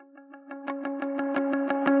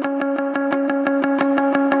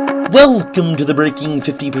Welcome to the Breaking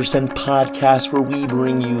 50% podcast, where we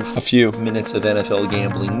bring you a few minutes of NFL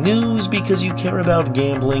gambling news because you care about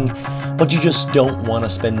gambling, but you just don't want to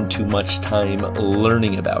spend too much time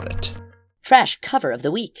learning about it. Trash cover of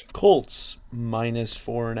the week. Colts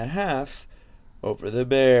 -4.5 over the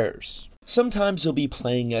Bears. Sometimes you'll be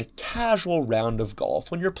playing a casual round of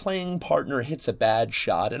golf when your playing partner hits a bad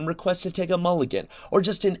shot and requests to take a mulligan, or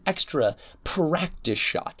just an extra practice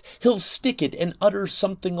shot. He'll stick it and utter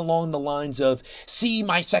something along the lines of, "See,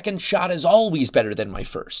 my second shot is always better than my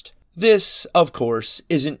first." This, of course,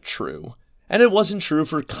 isn't true. And it wasn't true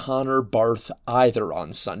for Connor Barth either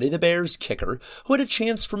on Sunday, the Bears kicker, who had a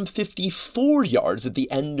chance from 54 yards at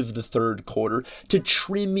the end of the third quarter to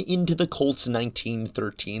trim into the Colts'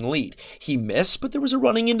 19-13 lead. He missed, but there was a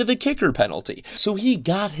running into the kicker penalty, so he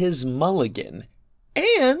got his mulligan,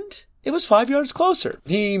 and it was 5 yards closer.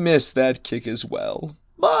 He missed that kick as well,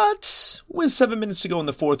 but with 7 minutes to go in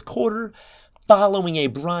the fourth quarter, following a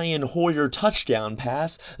Brian Hoyer touchdown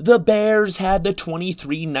pass, the Bears had the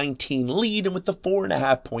 23-19 lead, and with the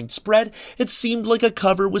 4.5-point spread, it seemed like a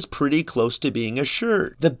cover was pretty close to being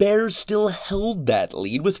assured. The Bears still held that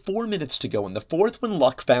lead with 4 minutes to go in the fourth when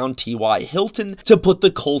luck found T.Y. Hilton to put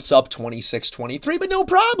the Colts up 26-23, but no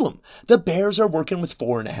problem. The Bears are working with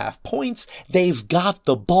 4.5 points. They've got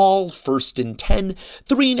the ball, 1st and 10,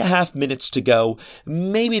 3.5 minutes to go.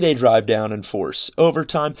 Maybe they drive down and force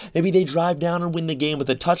overtime. Maybe they drive down and win the game with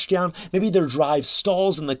a touchdown. Maybe their drive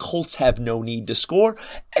stalls and the Colts have no need to score.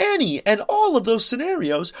 Any and all of those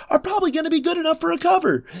scenarios are probably going to be good enough for a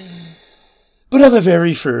cover. But on the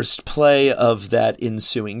very first play of that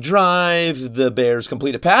ensuing drive, the Bears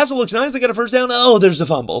complete a pass. It looks nice. They got a first down. Oh, there's a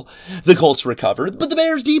fumble. The Colts recover, but the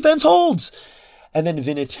Bears defense holds. And then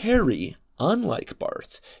Vinatieri, unlike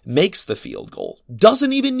Barth, makes the field goal.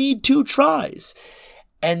 Doesn't even need 2 tries.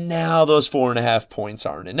 And now those 4.5 points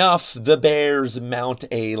aren't enough. The Bears mount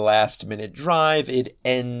a last-minute drive. It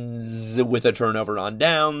ends with a turnover on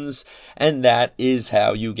downs, and that is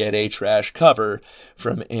how you get a trash cover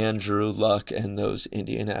from Andrew Luck and those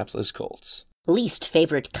Indianapolis Colts. Least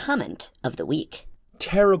favorite comment of the week.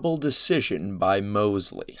 Terrible decision by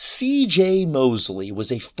Mosley. C.J. Mosley was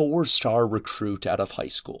a 4-star recruit out of high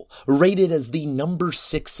school, rated as the number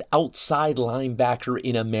 6 outside linebacker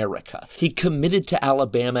in America. He committed to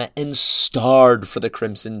Alabama and starred for the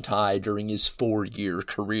Crimson Tide during his 4-year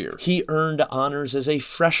career. He earned honors as a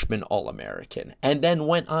freshman All-American, and then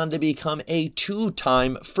went on to become a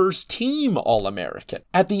 2-time first-team All-American.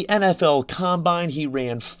 At the NFL Combine, he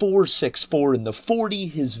ran 4.64 in the 40.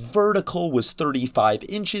 His vertical was 35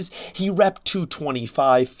 inches. He repped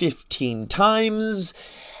 225 15 times,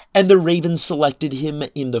 and the Ravens selected him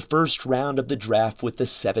in the first round of the draft with the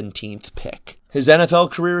 17th pick. His NFL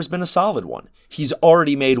career has been a solid one. He's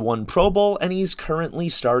already made 1 Pro Bowl, and he's currently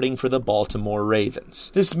starting for the Baltimore Ravens.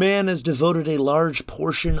 This man has devoted a large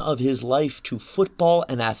portion of his life to football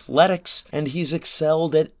and athletics, and he's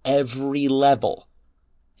excelled at every level.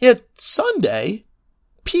 Yet Sunday,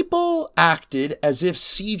 people acted as if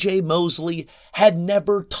C.J. Mosley had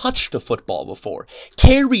never touched a football before,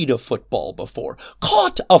 carried a football before,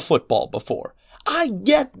 caught a football before. I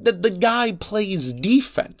get that the guy plays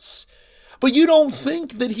defense, but you don't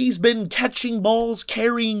think that he's been catching balls,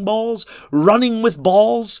 carrying balls, running with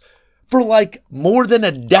balls for like more than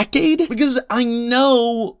a decade? Because I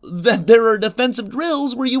know that there are defensive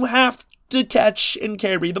drills where you have to catch and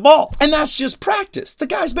carry the ball, and that's just practice. The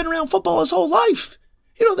guy's been around football his whole life.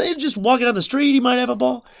 You know, they're just walking down the street, he might have a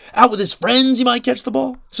ball. Out with his friends, he might catch the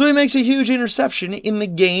ball. So he makes a huge interception in the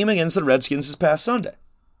game against the Redskins this past Sunday.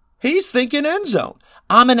 He's thinking end zone.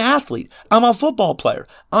 I'm an athlete. I'm a football player.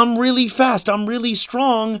 I'm really fast. I'm really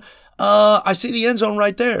strong. I see the end zone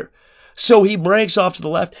right there. So he breaks off to the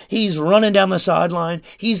left. He's running down the sideline.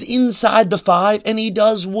 He's inside the 5, and he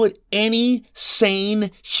does what any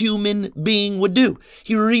sane human being would do.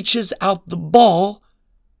 He reaches out the ball,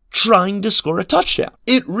 trying to score a touchdown.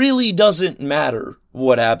 It really doesn't matter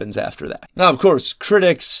what happens after that. Now, of course,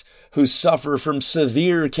 critics who suffer from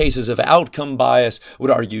severe cases of outcome bias would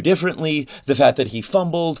argue differently. The fact that he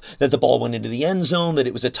fumbled, that the ball went into the end zone, that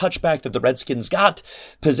it was a touchback, that the Redskins got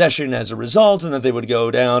possession as a result, and that they would go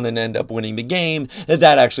down and end up winning the game,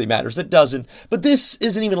 that actually matters. It doesn't. But this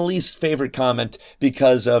isn't even a least favorite comment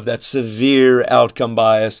because of that severe outcome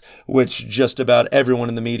bias, which just about everyone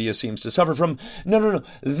in the media seems to suffer from. No.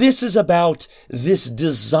 This is about this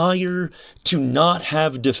desire to not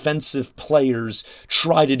have defensive players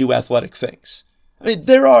try to do athletic things. I mean,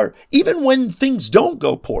 there are, even when things don't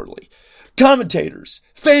go poorly, commentators,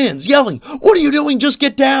 fans yelling, "What are you doing? Just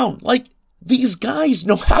get down." Like, These guys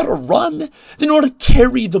know how to run. They know how to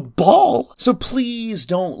carry the ball. So please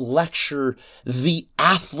don't lecture the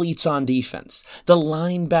athletes on defense, the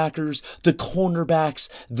linebackers, the cornerbacks,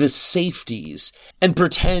 the safeties, and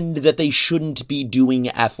pretend that they shouldn't be doing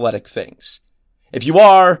athletic things. If you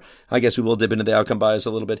are, I guess we will dip into the outcome bias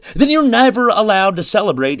a little bit, then you're never allowed to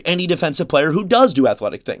celebrate any defensive player who does do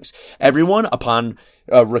athletic things. Everyone, upon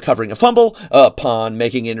recovering a fumble, upon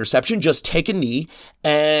making an interception, just take a knee,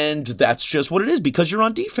 and that's just what it is. Because you're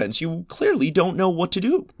on defense, you clearly don't know what to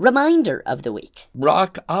do. Reminder of the week.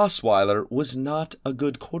 Brock Osweiler was not a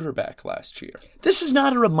good quarterback last year. This is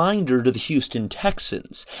not a reminder to the Houston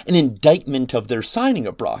Texans, an indictment of their signing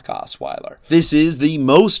of Brock Osweiler. This is the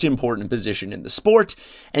most important position in the sport,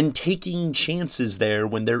 and taking chances there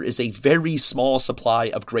when there is a very small supply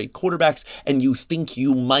of great quarterbacks and you think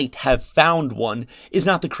you might have found one is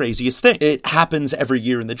not the craziest thing. It happens every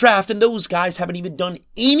year in the draft, and those guys haven't even done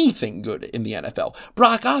anything good in the NFL.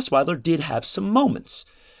 Brock Osweiler did have some moments,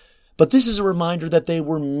 but this is a reminder that they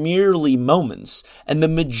were merely moments, and the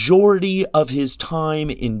majority of his time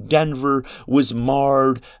in Denver was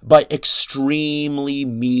marred by extremely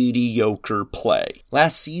mediocre play.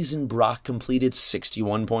 Last season, Brock completed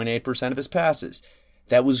 61.8% of his passes.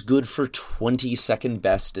 That was good for 22nd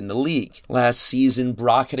best in the league. Last season,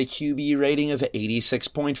 Brock had a QB rating of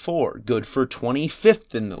 86.4, good for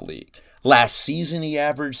 25th in the league. Last season, he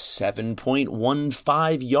averaged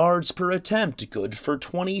 7.15 yards per attempt, good for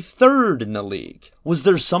 23rd in the league. Was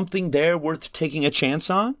there something there worth taking a chance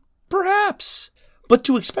on? Perhaps. But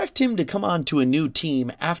to expect him to come on to a new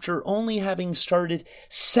team after only having started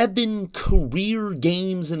 7 career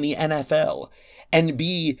games in the NFL and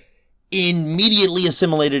be immediately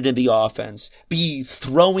assimilated in the offense, be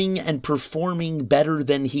throwing and performing better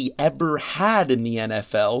than he ever had in the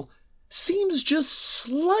NFL, seems just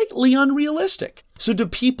slightly unrealistic. So to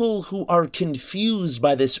people who are confused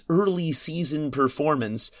by this early season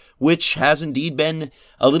performance, which has indeed been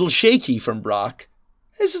a little shaky from Brock,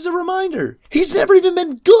 this is a reminder. He's never even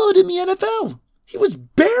been good in the NFL. He was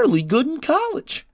barely good in college.